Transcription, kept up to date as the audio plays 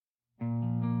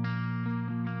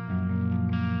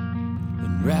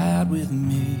ride with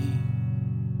me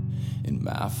in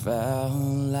my foul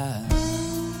life.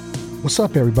 What's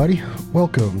up, everybody?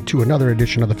 Welcome to another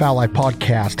edition of the Fowl Life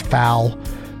Podcast, Fowl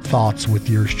Thoughts with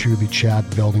yours truly,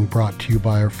 Chad Belding, brought to you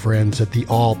by our friends at the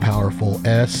all-powerful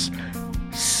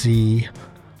SCI,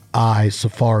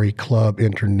 Safari Cub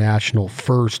International,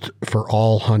 first for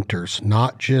all hunters,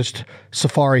 not just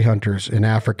safari hunters in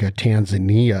Africa,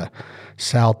 Tanzania,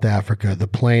 South Africa, the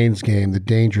Plains game, the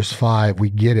Dangerous Five.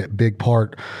 We get it. Big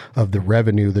part of the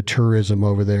revenue, the tourism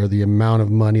over there, the amount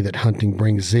of money that hunting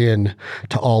brings in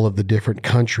to all of the different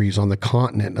countries on the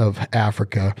continent of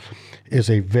Africa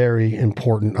is a very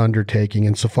important undertaking,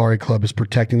 and Safari Club is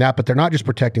protecting that. But they're not just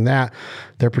protecting that,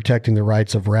 they're protecting the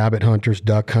rights of rabbit hunters,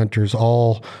 duck hunters,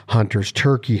 all hunters,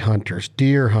 turkey hunters,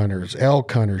 deer hunters,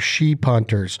 elk hunters, sheep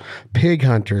hunters, pig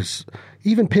hunters,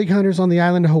 even pig hunters on the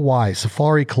island of Hawaii.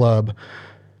 Safari Club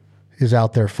is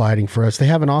out there fighting for us. They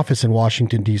have an office in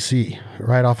Washington, D.C.,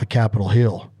 right off of Capitol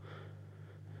Hill.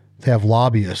 They have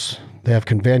lobbyists. They have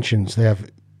conventions. They have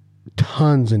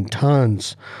tons and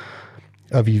tons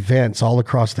of events all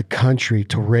across the country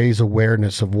to raise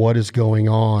awareness of what is going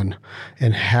on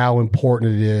and how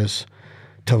important it is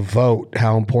to vote,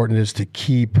 how important it is to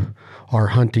keep our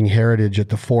hunting heritage at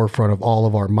the forefront of all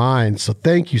of our minds. So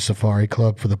thank you, Safari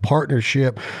Club, for the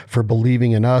partnership, for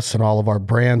believing in us and all of our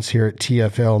brands here at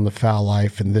TFL and the Fowl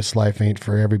Life and This Life Ain't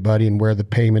For Everybody and Where the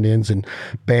Payment Ends and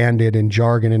Bandit and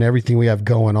Jargon and everything we have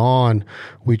going on.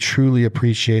 We truly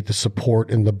appreciate the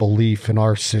support and the belief in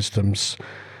our systems.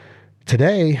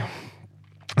 Today,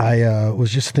 I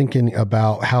was just thinking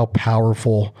about how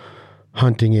powerful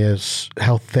hunting is,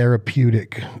 how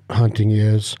therapeutic hunting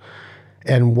is,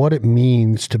 and what it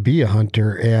means to be a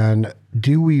hunter. And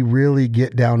do we really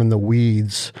get down in the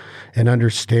weeds and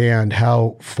understand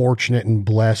how fortunate and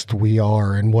blessed we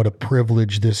are and what a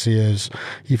privilege this is?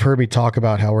 You've heard me talk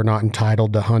about how we're not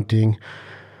entitled to hunting,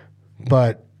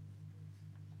 but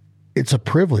it's a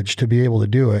privilege to be able to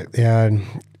do it. And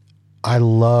I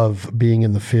love being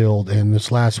in the field. And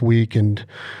this last week and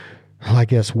I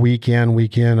guess weekend,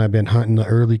 I've been hunting the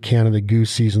early Canada goose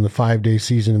season, the 5-day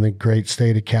season in the great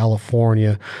state of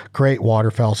California, great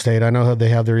waterfowl state. I know they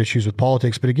have their issues with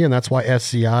politics, but again, that's why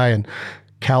SCI and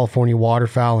California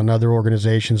Waterfowl and other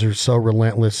organizations are so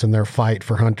relentless in their fight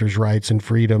for hunters' rights and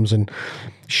freedoms and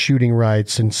shooting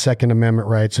rights and Second Amendment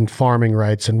rights and farming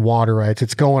rights and water rights.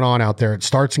 It's going on out there. It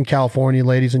starts in California,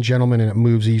 ladies and gentlemen, and it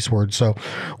moves eastward. So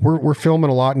we're filming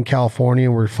a lot in California,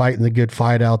 and we're fighting the good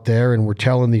fight out there, and we're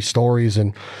telling these stories.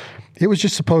 And it was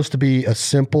just supposed to be a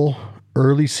simple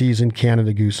early season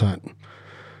Canada goose hunt.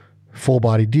 Full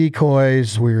body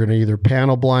decoys. We were going to either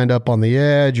panel blind up on the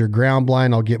edge or ground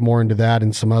blind. I'll get more into that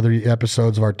in some other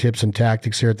episodes of our tips and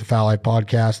tactics here at the Fowl Life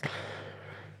Podcast.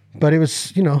 But it was,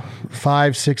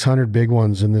 500-600 big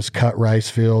ones in this cut rice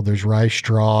field. There's rice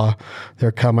straw.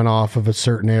 They're coming off of a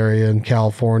certain area in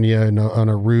California on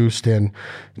a roost, and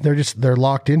they're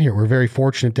locked in here. We're very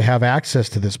fortunate to have access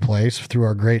to this place through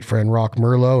our great friend Rock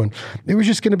Merlot, and it was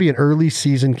just going to be an early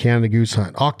season Canada goose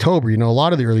hunt. October, a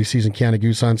lot of the early season Canada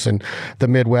goose hunts in the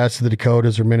Midwest, the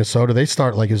Dakotas or Minnesota, they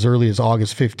start like as early as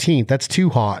August 15th. That's too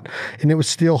hot, and it was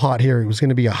still hot here. It was going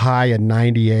to be a high of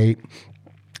 98.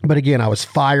 But again, I was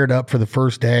fired up for the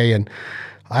first day, and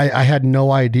I had no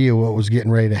idea what was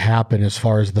getting ready to happen as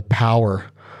far as the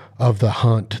power of the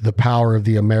hunt, the power of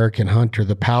the American hunter,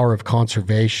 the power of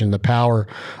conservation, the power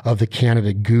of the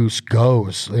Canada goose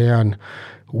goes. And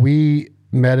we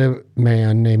met a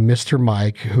man named Mr.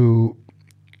 Mike who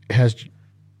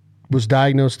was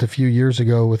diagnosed a few years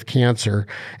ago with cancer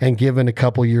and given a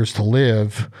couple years to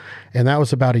live. And that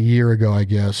was about a year ago, I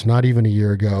guess, not even a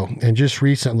year ago. And just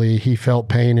recently he felt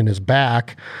pain in his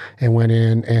back and went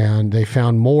in and they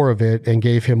found more of it and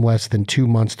gave him less than 2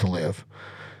 months to live.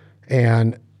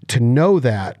 And to know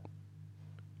that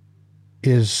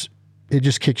it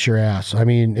just kicks your ass. I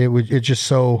mean, it's just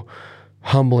so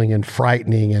humbling and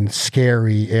frightening and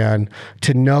scary. And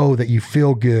to know that you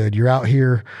feel good, you're out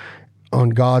here on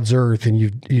God's earth and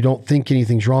you don't think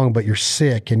anything's wrong, but you're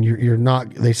sick and you're not,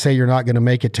 they say you're not going to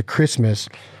make it to Christmas.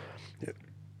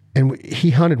 And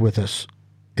he hunted with us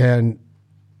and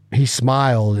he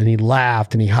smiled and he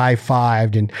laughed and he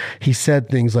high-fived and he said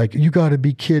things like, "You got to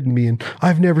be kidding me. And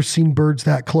I've never seen birds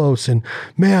that close. And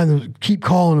man, keep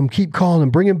calling them,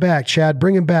 bring him back, Chad,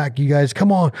 bring him back. You guys,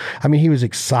 come on." I mean, he was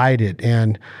excited.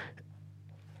 And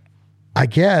I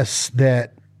guess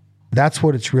that's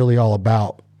what it's really all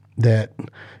about. That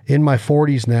in my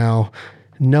 40s now,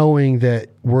 knowing that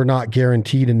we're not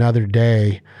guaranteed another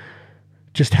day,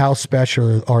 just how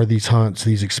special are these hunts,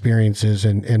 these experiences,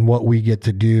 and what we get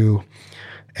to do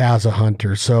as a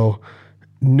hunter. So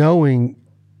knowing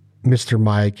Mr.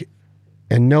 Mike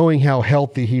and knowing how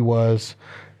healthy he was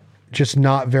just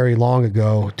not very long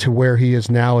ago to where he is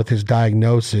now with his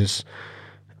diagnosis,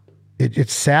 it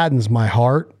saddens my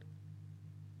heart.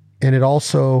 And it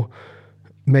also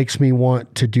makes me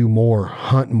want to do more,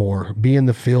 hunt more, be in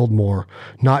the field more,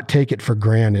 not take it for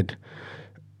granted.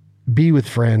 Be with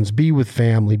friends, be with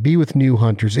family, be with new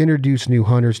hunters, introduce new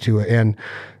hunters to it, and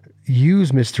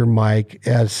use Mr. Mike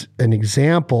as an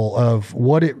example of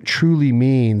what it truly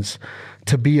means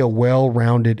to be a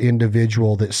well-rounded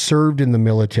individual that served in the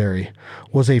military,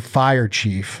 was a fire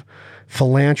chief,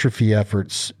 philanthropy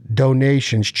efforts,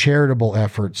 donations, charitable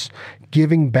efforts,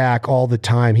 giving back all the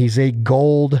time. He's a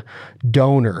gold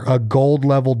donor, a gold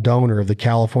level donor of the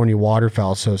California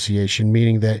Waterfowl Association,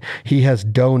 meaning that he has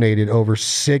donated over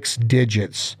 6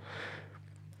 digits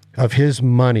of his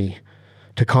money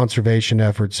to conservation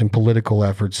efforts and political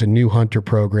efforts and new hunter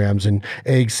programs and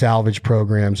egg salvage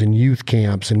programs and youth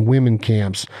camps and women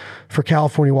camps for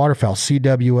California Waterfowl,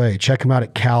 CWA. Check them out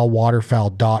at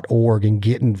calwaterfowl.org and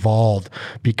get involved.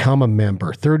 Become a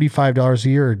member. $35 a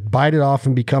year. Bite it off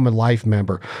and become a life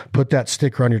member. Put that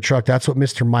sticker on your truck. That's what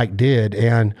Mr. Mike did.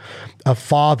 And a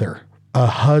father, a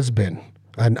husband,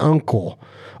 an uncle,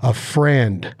 a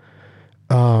friend,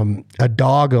 a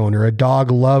dog owner, a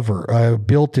dog lover,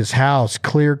 built his house,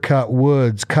 clear cut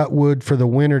wood for the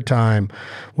wintertime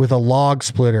with a log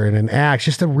splitter and an axe,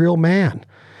 just a real man.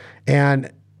 And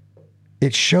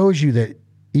it shows you that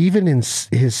even in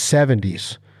his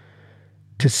 70s,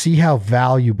 to see how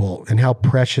valuable and how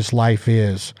precious life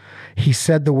is, he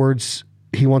said the words,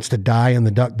 he wants to die in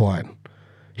the duck blind.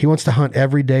 He wants to hunt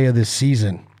every day of this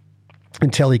season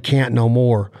until he can't no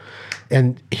more.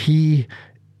 And he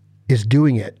is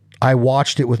doing it. I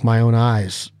watched it with my own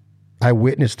eyes. I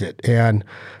witnessed it, and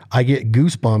I get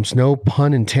goosebumps, no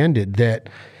pun intended, that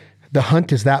the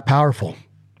hunt is that powerful.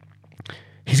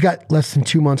 He's got less than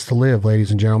 2 months to live,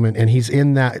 ladies and gentlemen, and he's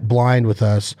in that blind with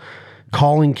us,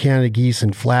 calling Canada geese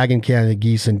and flagging Canada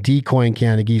geese and decoying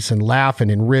Canada geese and laughing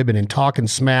and ribbing and talking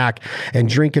smack and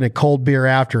drinking a cold beer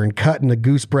after and cutting the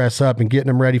goose breasts up and getting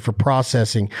them ready for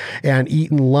processing and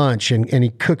eating lunch, and he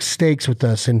cooks steaks with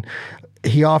us, and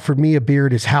he offered me a beer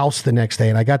at his house the next day,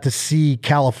 and I got to see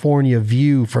California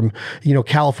view from,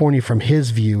 California from his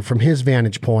view, from his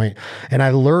vantage point. And I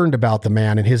learned about the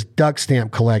man and his duck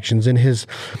stamp collections and his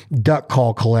duck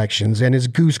call collections and his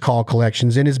goose call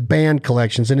collections and his band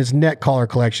collections and his neck collar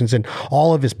collections and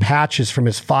all of his patches from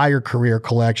his fire career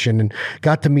collection, and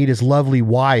got to meet his lovely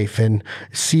wife and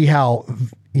see how,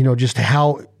 just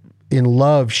how in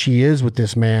love she is with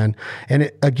this man. And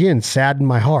it, again, saddened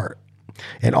my heart.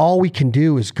 And all we can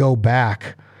do is go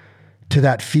back to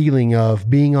that feeling of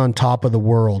being on top of the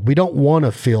world. We don't want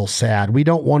to feel sad. We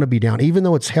don't want to be down, even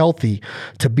though it's healthy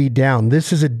to be down.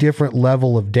 This is a different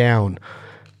level of down.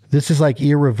 This is like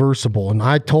irreversible. And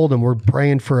I told him we're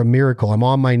praying for a miracle. I'm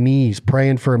on my knees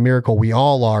praying for a miracle. We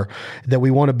all are, that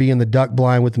we want to be in the duck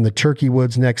blind with him, the turkey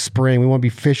woods next spring. We want to be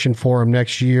fishing for him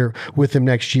next year, with him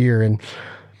next year. And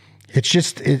it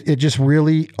just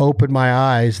really opened my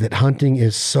eyes that hunting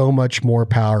is so much more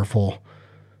powerful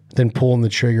than pulling the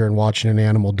trigger and watching an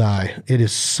animal die. It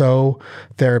is so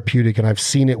therapeutic, and I've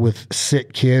seen it with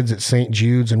sick kids at St.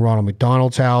 Jude's and Ronald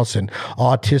McDonald's house, and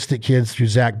autistic kids through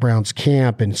Zach Brown's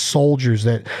camp, and soldiers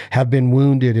that have been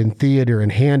wounded in theater and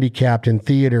handicapped in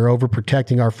theater,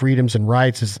 overprotecting our freedoms and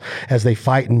rights as they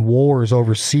fight in wars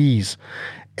overseas.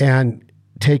 And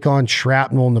take on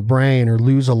shrapnel in the brain, or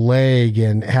lose a leg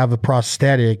and have a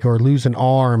prosthetic, or lose an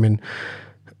arm and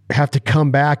have to come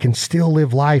back and still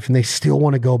live life, and they still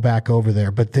want to go back over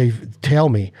there. But they tell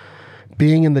me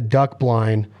being in the duck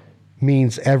blind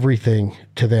means everything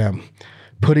to them.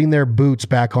 Putting their boots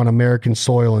back on American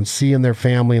soil and seeing their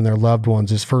family and their loved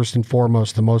ones is first and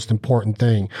foremost the most important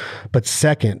thing. But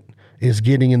second is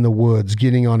getting in the woods,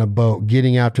 getting on a boat,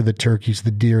 getting after the turkeys, the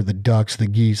deer, the ducks, the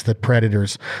geese, the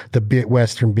predators, the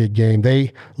western big game.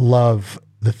 They love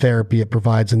the therapy it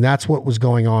provides. And that's what was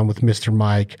going on with Mr.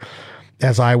 Mike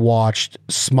as I watched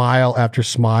smile after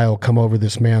smile come over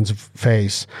this man's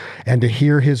face, and to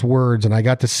hear his words. And I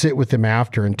got to sit with him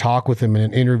after and talk with him in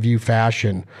an interview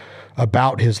fashion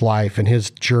about his life and his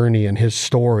journey and his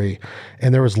story.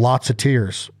 And there was lots of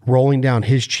tears rolling down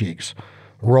his cheeks,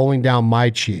 rolling down my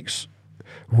cheeks.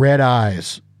 Red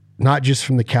eyes, not just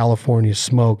from the California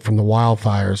smoke from the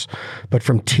wildfires, but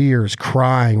from tears,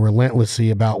 crying relentlessly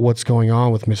about what's going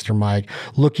on with Mr. Mike,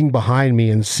 looking behind me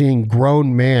and seeing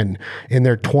grown men in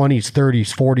their 20s,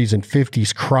 30s, 40s, and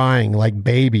 50s crying like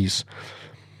babies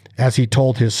as he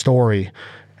told his story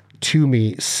to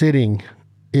me, sitting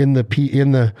in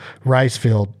the rice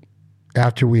field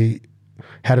after we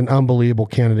had an unbelievable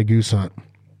Canada goose hunt.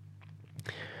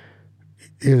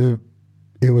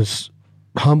 it was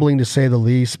humbling to say the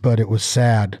least, but it was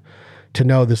sad to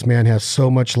know this man has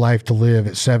so much life to live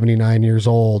at 79 years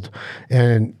old,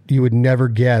 and you would never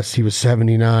guess he was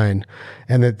 79,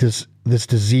 and that this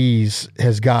disease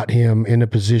has got him in a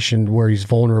position where he's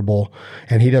vulnerable,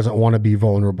 and he doesn't want to be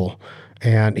vulnerable,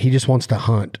 and he just wants to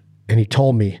hunt. And he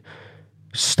told me,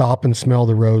 stop and smell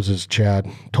the roses,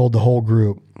 Chad. Told the whole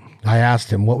group. I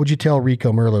asked him, what would you tell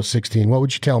Rico Merlo, 16? What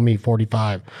would you tell me,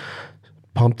 45?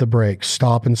 Pump the brakes,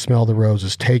 stop and smell the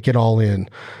roses, take it all in.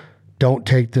 Don't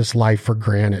take this life for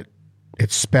granted.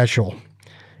 It's special.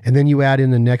 And then you add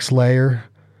in the next layer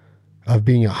of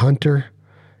being a hunter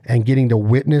and getting to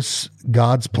witness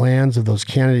God's plans of those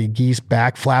Canada geese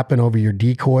back flapping over your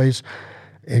decoys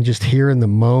and just hearing the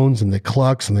moans and the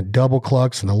clucks and the double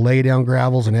clucks and the lay down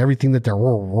gravels and everything that they're.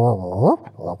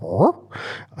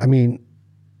 I mean,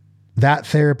 that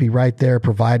therapy right there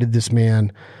provided this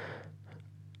man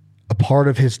a part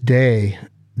of his day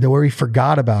where he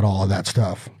forgot about all of that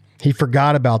stuff. He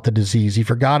forgot about the disease. He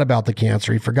forgot about the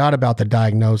cancer. He forgot about the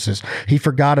diagnosis. He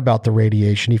forgot about the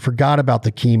radiation. He forgot about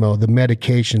the chemo, the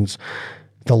medications,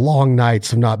 the long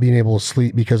nights of not being able to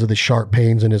sleep because of the sharp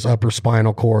pains in his upper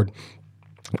spinal cord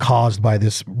caused by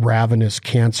this ravenous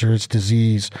cancerous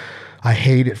disease. I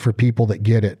hate it for people that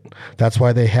get it. That's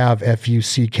why they have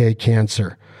FUCK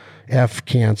cancer, F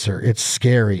cancer. It's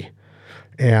scary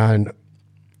and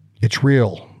it's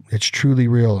real. It's truly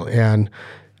real. And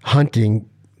hunting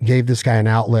gave this guy an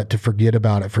outlet to forget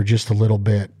about it for just a little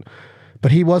bit.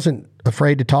 But he wasn't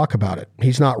afraid to talk about it.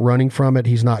 He's not running from it.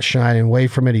 He's not shying away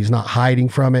from it. He's not hiding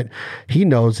from it. He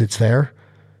knows it's there.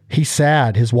 He's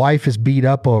sad. His wife is beat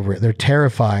up over it. They're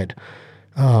terrified.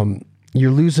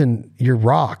 You're losing your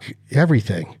rock,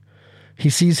 everything.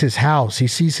 He sees his house. He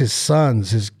sees his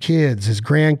sons, his kids, his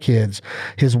grandkids,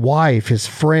 his wife, his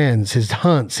friends, his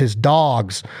hunts, his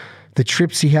dogs, the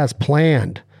trips he has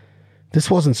planned.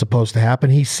 This wasn't supposed to happen.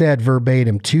 He said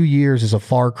verbatim, 2 years is a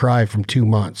far cry from 2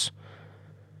 months.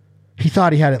 He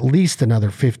thought he had at least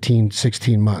another 15,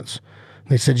 16 months.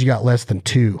 They said you got less than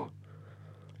 2.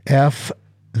 F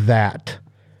that.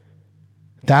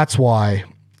 That's why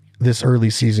this early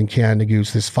season Canada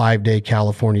Goose, this 5-day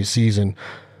California season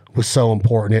was so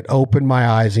important. It opened my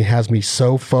eyes and has me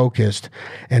so focused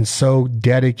and so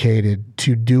dedicated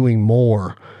to doing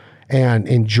more and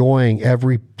enjoying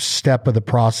every step of the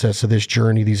process of this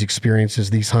journey, these experiences,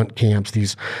 these hunt camps,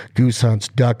 these goose hunts,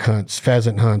 duck hunts,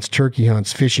 pheasant hunts, turkey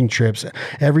hunts, fishing trips,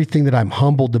 everything that I'm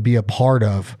humbled to be a part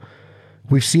of.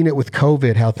 We've seen it with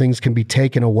COVID, how things can be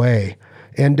taken away.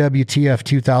 NWTF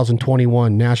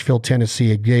 2021, Nashville,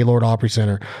 Tennessee, at Gaylord Opry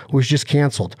Center was just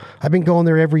canceled. I've been going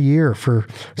there every year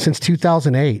since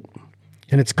 2008,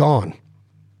 and it's gone.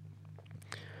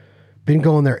 Been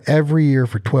going there every year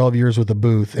for 12 years with a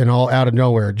booth, and all out of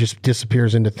nowhere, it just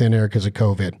disappears into thin air because of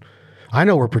COVID. I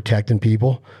know we're protecting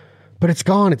people, but it's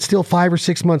gone. It's still 5 or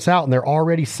 6 months out, and they're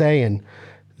already saying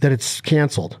that it's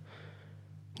canceled.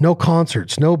 No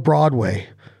concerts, no Broadway,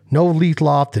 no Leith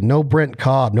Lofton, no Brent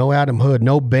Cobb, no Adam Hood,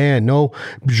 no band, no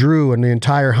Drew and the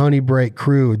entire Honey Break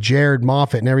crew, Jared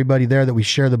Moffat and everybody there that we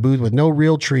share the booth with, no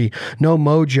Realtree, no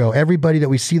Mojo, everybody that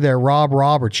we see there, Rob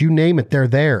Roberts, you name it, they're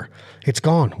there. It's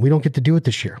gone. We don't get to do it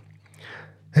this year.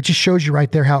 That just shows you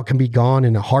right there how it can be gone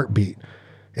in a heartbeat.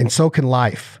 And so can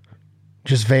life.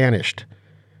 Just vanished.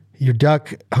 You're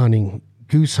duck hunting,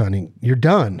 goose hunting, you're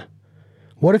done.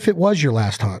 What if it was your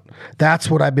last hunt? That's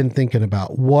what I've been thinking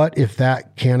about. What if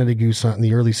that Canada goose hunt in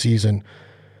the early season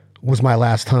was my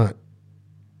last hunt?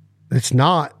 It's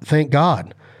not, thank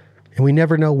God. And we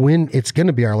never know when it's going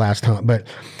to be our last hunt, but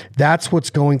that's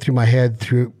what's going through my head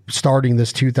through starting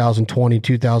this 2020,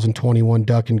 2021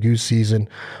 duck and goose season.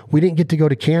 We didn't get to go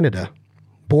to Canada.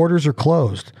 Borders are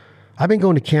closed. I've been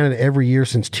going to Canada every year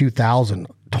since 2000,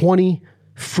 20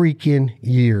 freaking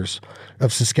years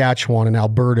of Saskatchewan and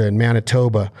Alberta and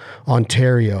Manitoba,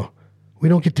 Ontario. We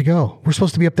don't get to go. We're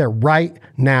supposed to be up there right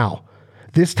now.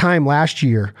 This time last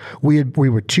year, we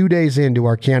were 2 days into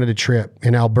our Canada trip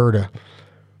in Alberta.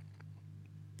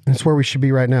 And it's where we should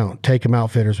be right now. Take 'em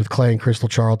Outfitters with Clay and Crystal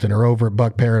Charlton, or over at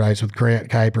Buck Paradise with Grant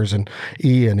Kuipers and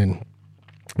Ian and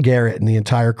Garrett and the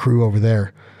entire crew over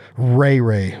there.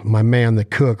 Ray, my man, the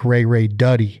cook, Ray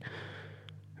Duddy.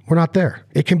 We're not there.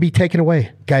 It can be taken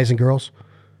away, guys and girls.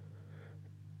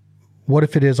 What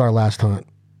if it is our last hunt?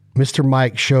 Mr.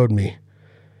 Mike showed me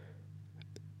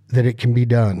that it can be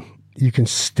done. You can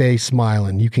stay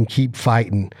smiling. You can keep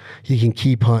fighting. You can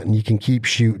keep hunting. You can keep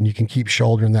shooting. You can keep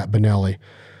shouldering that Benelli.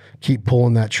 Keep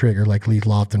pulling that trigger like Leith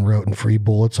Lofton wrote in Free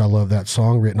Bullets. I love that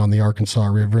song, written on the Arkansas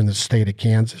River in the state of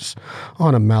Kansas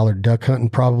on a mallard duck hunt in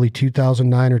probably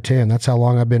 2009 or 10. That's how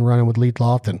long I've been running with Leith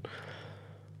Lofton.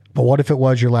 But what if it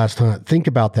was your last hunt? Think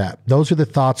about that. Those are the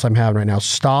thoughts I'm having right now.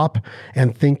 Stop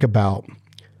and think about,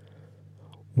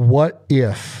 what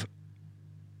if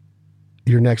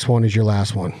your next one is your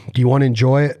last one? Do you want to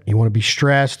enjoy it? You want to be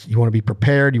stressed? You want to be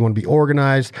prepared? You want to be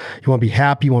organized? You want to be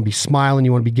happy? You want to be smiling?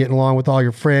 You want to be getting along with all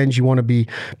your friends? You want to be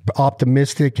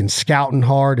optimistic and scouting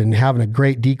hard and having a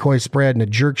great decoy spread and a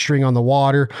jerk string on the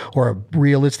water, or a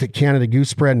realistic Canada goose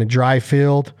spread in a dry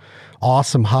field?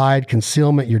 Awesome hide,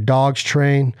 concealment, your dogs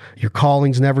train, your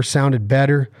callings never sounded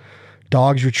better,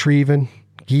 dogs retrieving,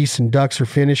 geese and ducks are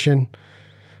finishing,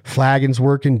 flagging's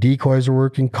working, decoys are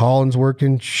working, calling's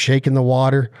working, shaking the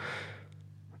water.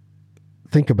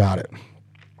 Think about it.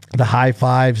 The high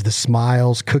fives, the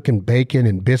smiles, cooking bacon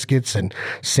and biscuits and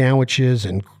sandwiches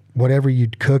and whatever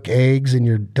you'd cook, eggs in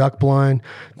your duck blind,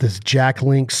 this Jack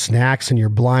Link snacks in your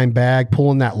blind bag,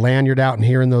 pulling that lanyard out and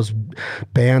hearing those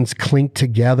bands clink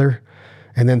together,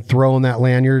 and then throwing that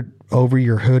lanyard over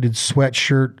your hooded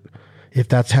sweatshirt, if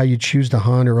that's how you choose to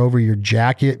hunt, or over your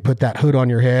jacket. Put that hood on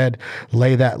your head,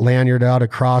 lay that lanyard out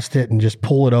across it, and just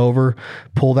pull it over,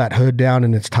 pull that hood down,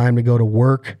 and it's time to go to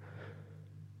work.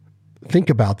 Think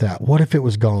about that. What if it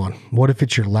was gone? What if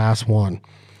it's your last one?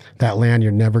 That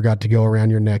lanyard never got to go around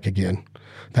your neck again.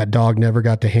 That dog never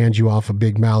got to hand you off a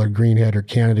big mallard greenhead or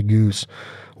Canada goose,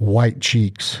 white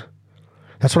cheeks.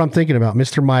 That's what I'm thinking about.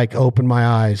 Mr. Mike opened my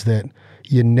eyes that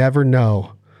you never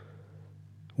know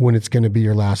when it's going to be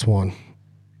your last one.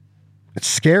 It's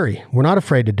scary. We're not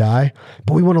afraid to die,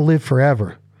 but we want to live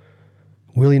forever.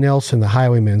 Willie Nelson, the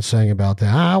Highwayman, sang about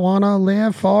that. I want to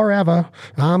live forever.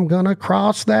 I'm going to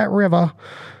cross that river.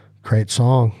 Great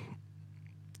song.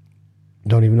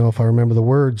 Don't even know if I remember the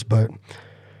words, but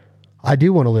I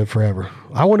do want to live forever.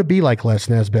 I want to be like Les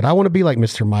Nesbitt. I want to be like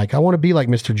Mr. Mike. I want to be like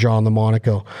Mr. John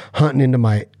LaMonaco, hunting into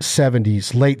my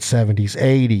 70s, late 70s,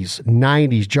 80s,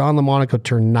 90s. John LaMonaco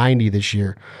turned 90 this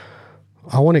year.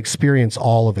 I want to experience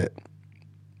all of it.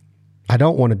 I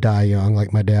don't want to die young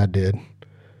like my dad did.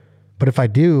 But if I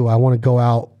do, I want to go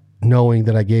out knowing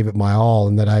that I gave it my all,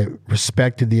 and that I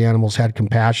respected the animals, had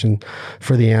compassion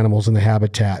for the animals and the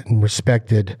habitat, and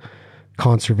respected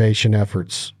conservation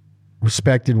efforts.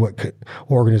 Respected what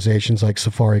organizations like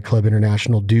Safari Cub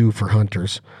International do for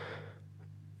hunters.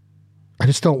 I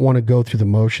just don't want to go through the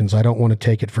motions. I don't want to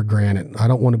take it for granted. I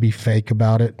don't want to be fake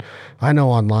about it. I know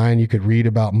online you could read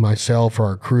about myself or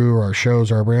our crew or our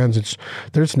shows or our brands.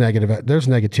 There's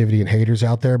negativity and haters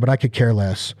out there, but I could care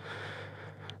less.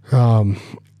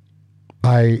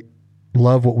 I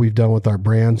love what we've done with our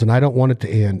brands, and I don't want it to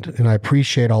end. And I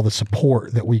appreciate all the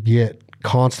support that we get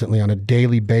constantly on a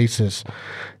daily basis.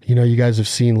 You know, you guys have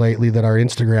seen lately that our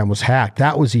Instagram was hacked.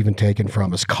 That was even taken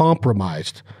from us,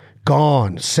 compromised,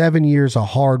 gone. 7 years of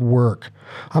hard work.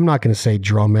 I'm not going to say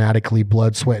dramatically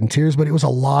blood, sweat, and tears, but it was a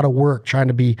lot of work trying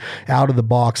to be out of the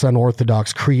box,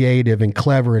 unorthodox, creative, and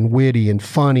clever, and witty, and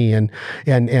funny, and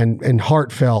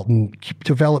heartfelt, and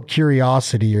develop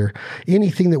curiosity, or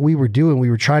anything that we were doing. We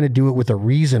were trying to do it with a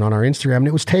reason on our Instagram, and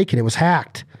it was taken. It was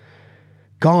hacked.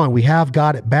 Gone. We have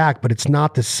got it back, but it's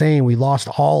not the same. We lost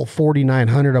all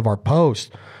 4,900 of our posts.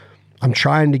 I'm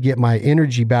trying to get my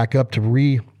energy back up to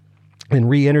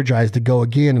re-energize to go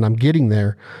again, and I'm getting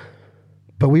there.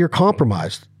 But we are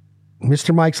compromised.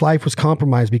 Mr. Mike's life was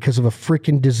compromised because of a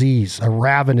freaking disease, a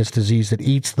ravenous disease that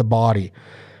eats the body.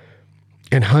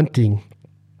 And hunting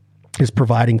is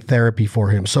providing therapy for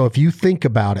him. So if you think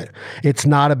about it, it's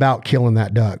not about killing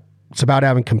that duck. It's about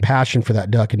having compassion for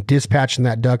that duck and dispatching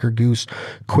that duck or goose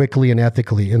quickly and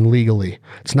ethically and legally.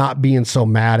 It's not being so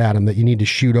mad at him that you need to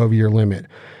shoot over your limit.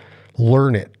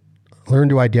 Learn it. Learn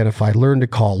to identify, learn to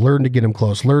call, learn to get him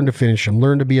close, learn to finish him,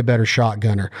 learn to be a better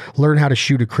shotgunner, learn how to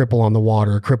shoot a cripple on the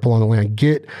water, a cripple on the land.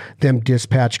 Get them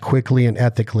dispatched quickly and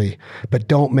ethically, but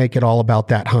don't make it all about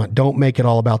that hunt. Don't make it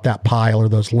all about that pile or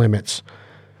those limits.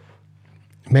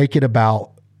 Make it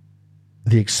about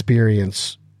the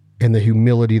experience and the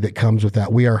humility that comes with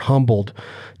that. We are humbled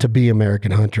to be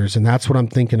American hunters, and that's what I'm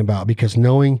thinking about, because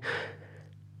knowing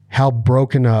how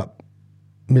broken up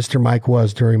Mr. Mike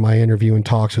was during my interview and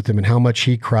talks with him, and how much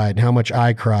he cried and how much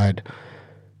I cried,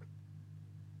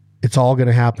 it's all going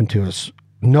to happen to us.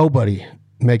 Nobody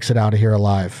makes it out of here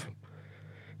alive.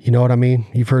 You know what I mean?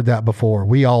 You've heard that before.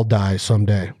 We all die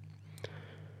someday.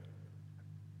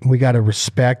 We got to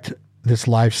respect this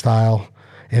lifestyle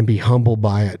and be humbled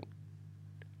by it,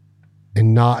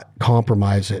 and not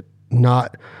compromise it,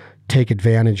 not take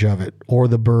advantage of it, or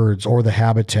the birds, or the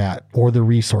habitat, or the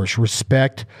resource.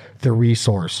 Respect the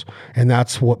resource. And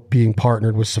that's what being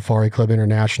partnered with Safari Cub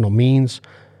International means.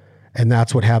 And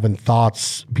that's what having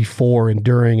thoughts before and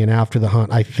during and after the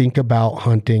hunt. I think about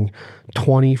hunting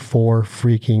 24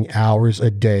 freaking hours a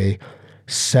day,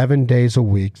 7 days a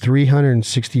week,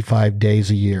 365 days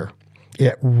a year.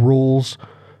 It rules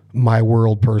my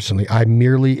world personally. I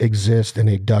merely exist in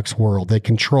a duck's world. They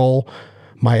control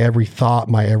my every thought,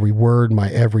 my every word, my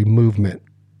every movement.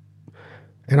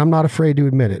 And I'm not afraid to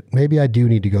admit it. Maybe I do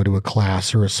need to go to a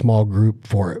class or a small group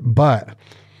for it. But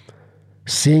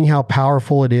seeing how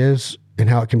powerful it is and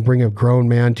how it can bring a grown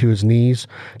man to his knees,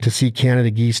 to see Canada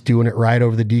geese doing it right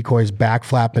over the decoys, back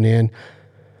flapping in,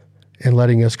 and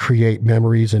letting us create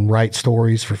memories and write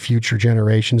stories for future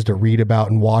generations to read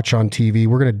about and watch on TV.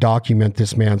 We're going to document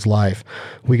this man's life.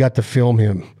 We got to film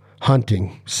him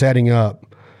hunting, setting up,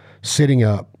 sitting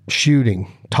up,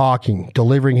 shooting, talking,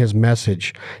 delivering his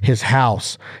message, his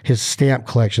house, his stamp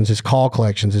collections, his call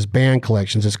collections, his band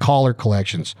collections, his collar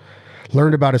collections.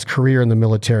 Learned about his career in the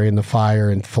military and the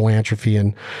fire and philanthropy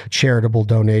and charitable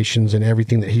donations and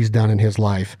everything that he's done in his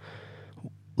life.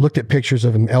 Looked at pictures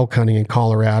of him elk hunting in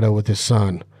Colorado with his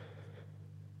son.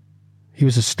 He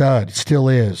was a stud, still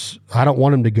is. I don't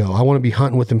want him to go. I want to be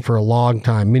hunting with him for a long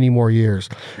time, many more years.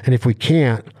 And if we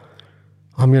can't,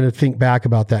 I'm going to think back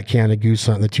about that Canada goose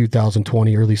hunt in the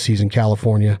 2020 early season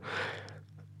California.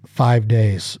 5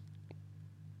 days.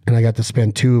 And I got to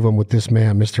spend 2 of them with this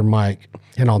man, Mr. Mike,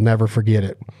 and I'll never forget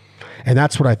it. And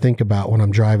that's what I think about when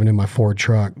I'm driving in my Ford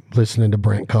truck, listening to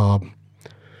Brent Cobb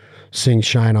sing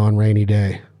Shine On Rainy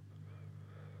Day.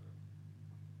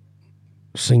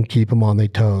 Sing Keep 'Em On They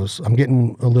Toes. I'm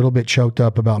getting a little bit choked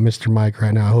up about Mr. Mike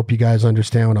right now. I hope you guys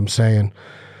understand what I'm saying.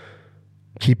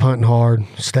 Keep hunting hard,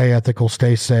 stay ethical,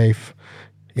 stay safe,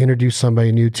 introduce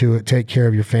somebody new to it, take care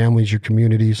of your families, your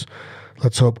communities.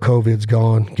 Let's hope COVID's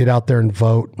gone. Get out there and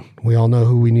vote. We all know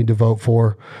who we need to vote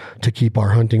for to keep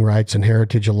our hunting rights and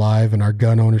heritage alive and our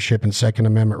gun ownership and Second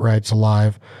Amendment rights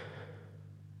alive.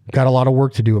 Got a lot of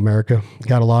work to do, America.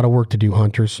 Got a lot of work to do,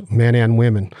 hunters, men and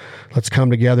women. Let's come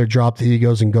together, drop the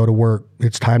egos, and go to work.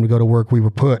 It's time to go to work. We were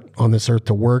put on this earth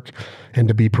to work and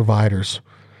to be providers.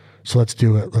 So let's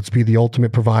do it. Let's be the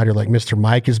ultimate provider like Mr.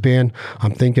 Mike has been.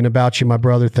 I'm thinking about you, my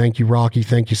brother. Thank you, Rocky.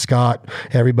 Thank you, Scott.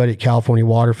 Everybody at California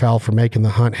Waterfowl for making the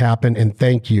hunt happen. And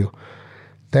thank you.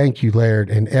 Thank you, Laird,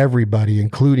 and everybody,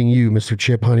 including you, Mr.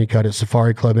 Chip Honeycutt at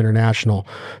Safari Cub International,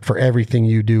 for everything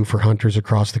you do for hunters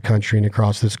across the country and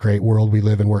across this great world we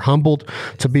live in. We're humbled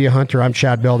to be a hunter. I'm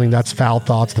Chad Belding. That's Fowl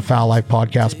Thoughts, the Fowl Life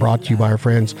podcast, brought to you by our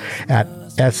friends at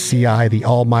SCI, the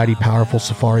almighty powerful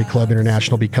Safari Club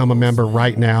International. Become a member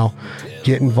right now.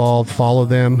 Get involved. Follow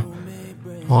them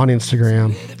on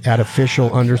Instagram at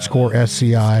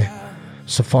official_SCI,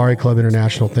 Safari Club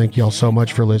International. Thank you all so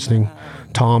much for listening.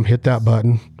 Tom, hit that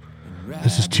button.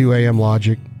 This is 2 a.m.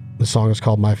 Logic. The song is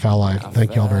called My Fowl Life.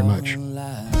 Thank you all very much.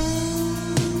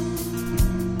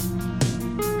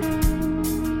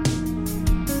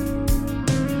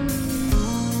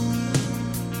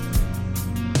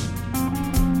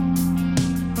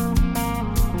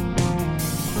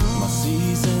 My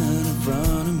season in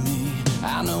front of me,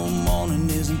 I know morning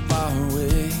isn't far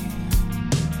away.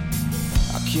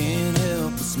 I can't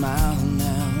help but smile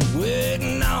now,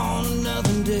 waiting on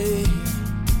another day.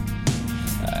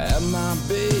 I have my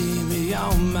baby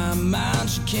on my mind.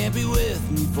 She can't be with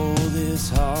me for this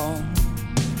haul.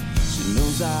 She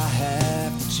knows I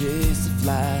have to chase the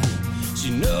flight.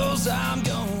 She knows I'm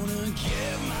gonna